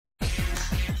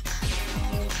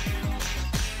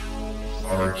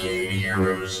Arcade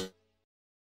Heroes.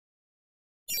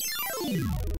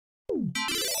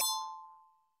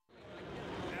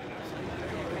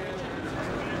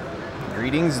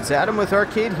 Greetings, it's Adam with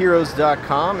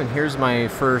ArcadeHeroes.com, and here's my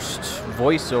first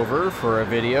voiceover for a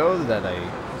video that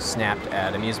I snapped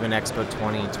at Amusement Expo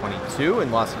 2022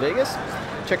 in Las Vegas.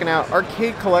 Checking out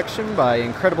Arcade Collection by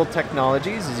Incredible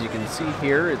Technologies. As you can see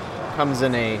here, it comes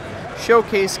in a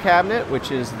showcase cabinet,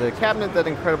 which is the cabinet that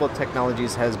Incredible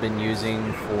Technologies has been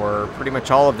using for pretty much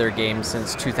all of their games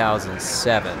since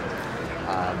 2007.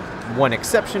 One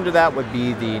exception to that would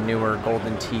be the newer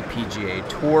Golden Tee PGA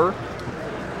Tour.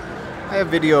 I have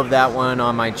video of that one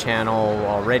on my channel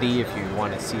already if you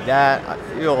want to see that.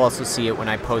 You'll also see it when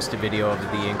I post a video of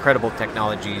the Incredible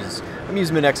Technologies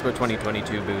Amusement Expo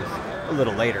 2022 booth a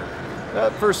little later.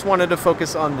 First wanted to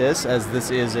focus on this, as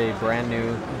this is a brand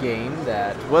new game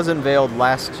that was unveiled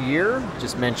last year,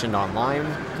 just mentioned online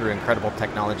through Incredible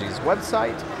Technologies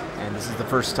website, and this is the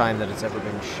first time that it's ever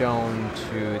been shown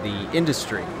to the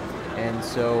industry. And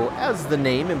so, as the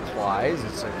name implies,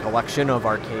 it's a collection of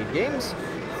arcade games.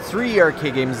 3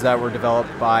 arcade games that were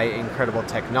developed by Incredible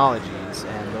Technologies,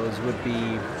 and those would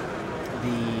be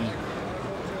the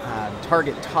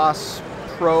Target Toss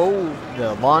Pro,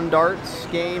 the lawn darts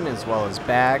game, as well as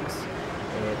bags.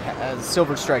 It has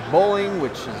Silver Strike Bowling,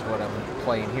 which is what I'm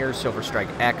playing here. Silver Strike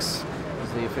X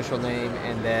is the official name,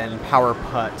 and then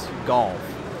PowerPutt Golf.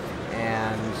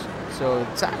 And so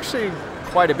it's actually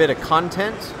quite a bit of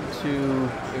content to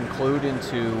include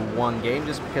into one game,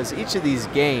 just because each of these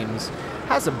games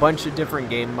has a bunch of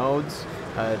different game modes.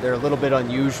 They're a little bit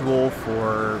unusual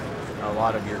for a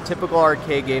lot of your typical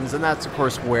arcade games, and that's of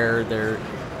course where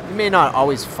you may not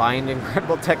always find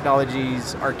Incredible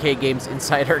Technologies arcade games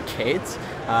inside arcades.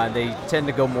 They tend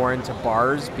to go more into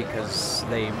bars because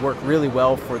they work really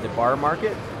well for the bar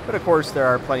market, but of course there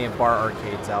are plenty of bar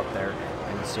arcades out there,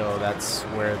 and so that's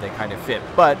where they kind of fit.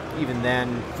 But even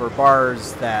then, for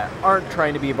bars that aren't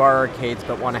trying to be bar arcades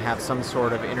but want to have some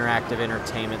sort of interactive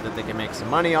entertainment that they can make some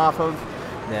money off of,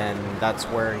 then that's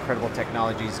where Incredible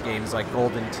Technologies games like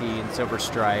Golden Tee and Silver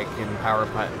Strike and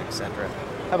PowerPutt, etc.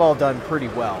 have all done pretty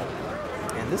well.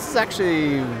 And this is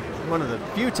actually one of the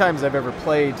few times I've ever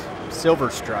played Silver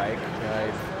Strike.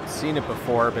 I've seen it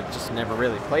before, but just never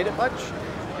really played it much.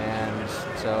 And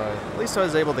so at least I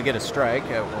was able to get a strike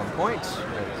at one point,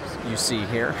 as you see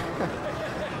here.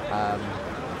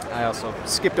 I also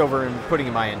skipped over and putting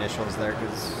in my initials there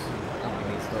because nobody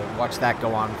needs to watch that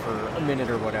go on for a minute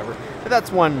or whatever. But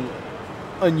that's one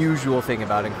unusual thing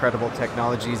about Incredible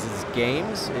Technologies'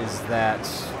 games, is that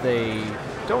they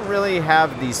don't really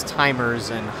have these timers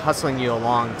and hustling you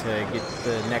along to get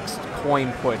the next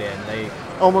coin put in. They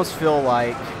almost feel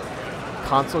like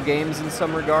console games in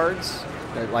some regards.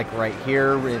 Like right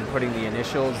here in putting the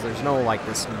initials, there's no like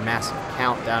this massive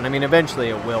countdown. I mean, eventually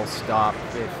it will stop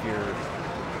if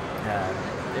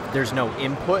there's no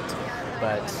input,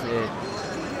 but it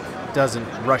doesn't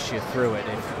rush you through it.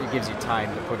 It gives you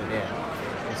time to put it in.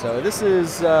 And so this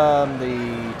is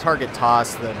the Target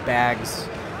Toss, the bags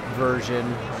version,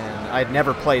 and I'd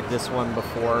never played this one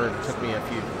before. It took me a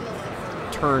few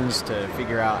turns to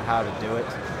figure out how to do it,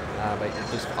 but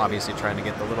you're just obviously trying to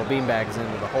get the little beanbags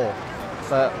into the hole.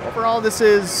 But overall, this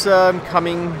is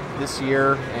coming this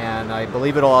year, and I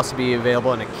believe it'll also be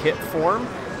available in a kit form.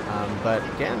 But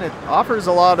again, it offers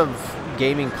a lot of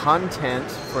gaming content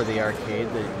for the arcade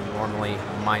that you normally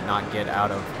might not get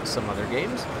out of some other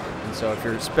games. And so if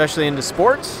you're especially into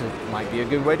sports, it might be a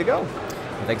good way to go.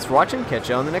 And thanks for watching. Catch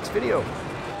you on the next video.